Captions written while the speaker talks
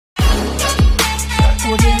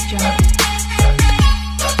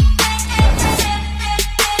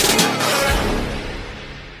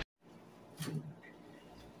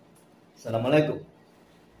Assalamualaikum.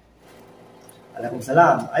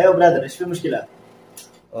 Waalaikumsalam. Ayo brother, ايش في مشكلة؟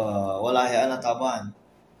 والله أنا تعبان.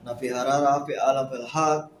 أنا في حرارة في ألم في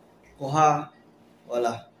الحق كحة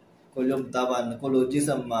ولا كل يوم تعبان كل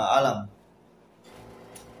جسم ألم.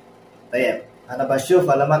 طيب أنا بشوف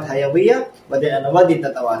علامات حيوية بعدين أنا ودي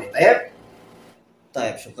تتوالي.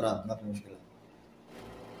 طيب شكرا ما في مشكلة.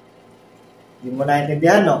 Hindi mo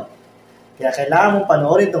naintindihan, no? Kaya kailangan mong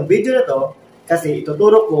panoorin tong video na to kasi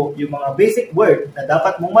ituturo ko yung mga basic word na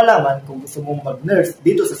dapat mong malaman kung gusto mong mag-nurse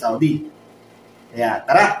dito sa Saudi. Kaya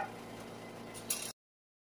tara!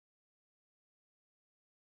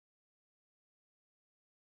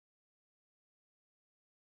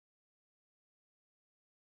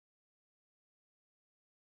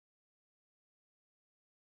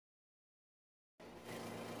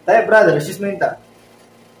 طيب brother, ايش اسمه انت؟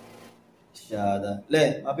 الشهادة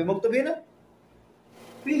ليه ما في مكتوب هنا؟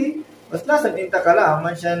 فيه بس لازم انت كلام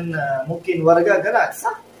عشان ممكن ورقة غلط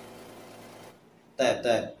صح؟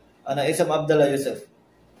 طيب أنا اسم عبد الله يوسف.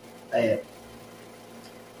 طيب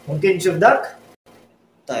ممكن نشوف داك؟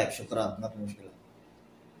 طيب شكرا ما في مشكلة.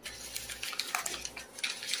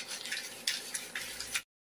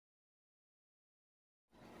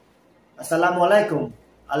 Assalamualaikum.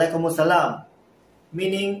 Alaikumussalam.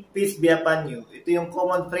 Meaning, peace be upon you. Ito yung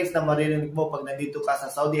common phrase na maririnig mo pag nandito ka sa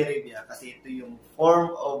Saudi Arabia kasi ito yung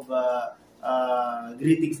form of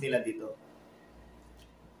greetings nila dito.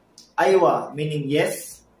 Aywa meaning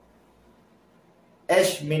yes.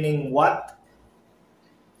 Esh meaning what.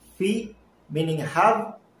 Fi meaning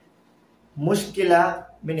have. Mushkila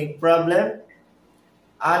meaning problem.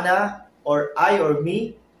 Ana or I or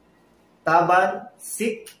me. Taban,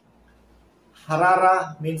 sick.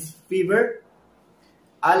 Harara means fever.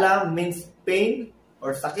 Alam means pain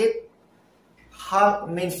or sakit. Ha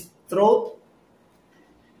means throat.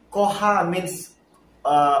 Koha means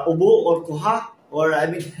ubo or kuha or I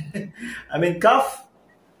mean cough.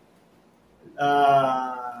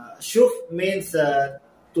 Shuf means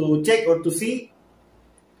to check or to see.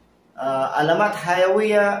 Alamat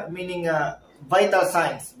hayawiya meaning vital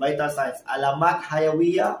signs. Alamat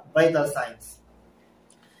hayawiya, vital signs.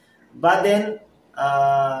 Baden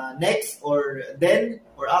next or then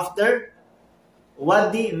or after.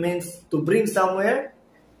 Wadi means to bring somewhere.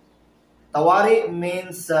 Tawari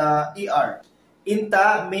means ER.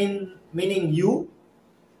 Inta meaning you.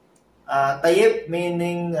 Tayyib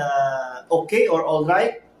meaning okay or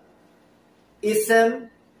alright. Ism,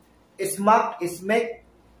 ismak, ismek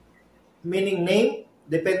meaning name.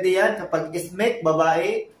 Depende yan. Kapag ismek,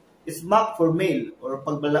 babae. Ismak for male or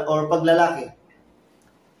paglalaki.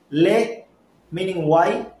 Le meaning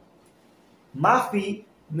why. Mafi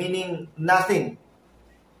meaning nothing.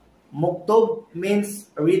 Muktub means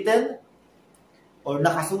written or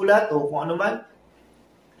nakasulat o kung ano man.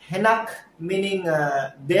 Henak meaning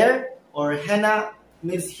there or hena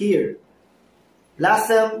means here.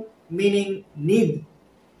 Lasam meaning need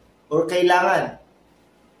or kailangan.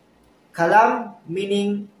 Kalam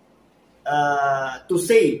meaning to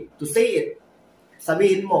say it.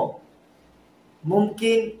 Sabihin mo.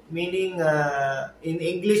 Mumkin meaning in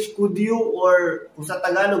English could you or kung sa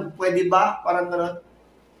Tagalog pwede ba, parang gano'n,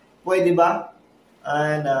 pwede ba.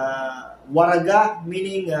 And waraga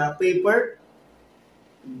meaning paper.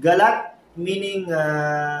 Galat meaning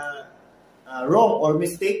wrong or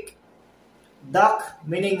mistake. Dak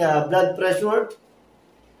meaning blood pressure.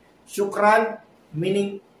 Shukran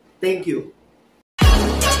meaning thank you.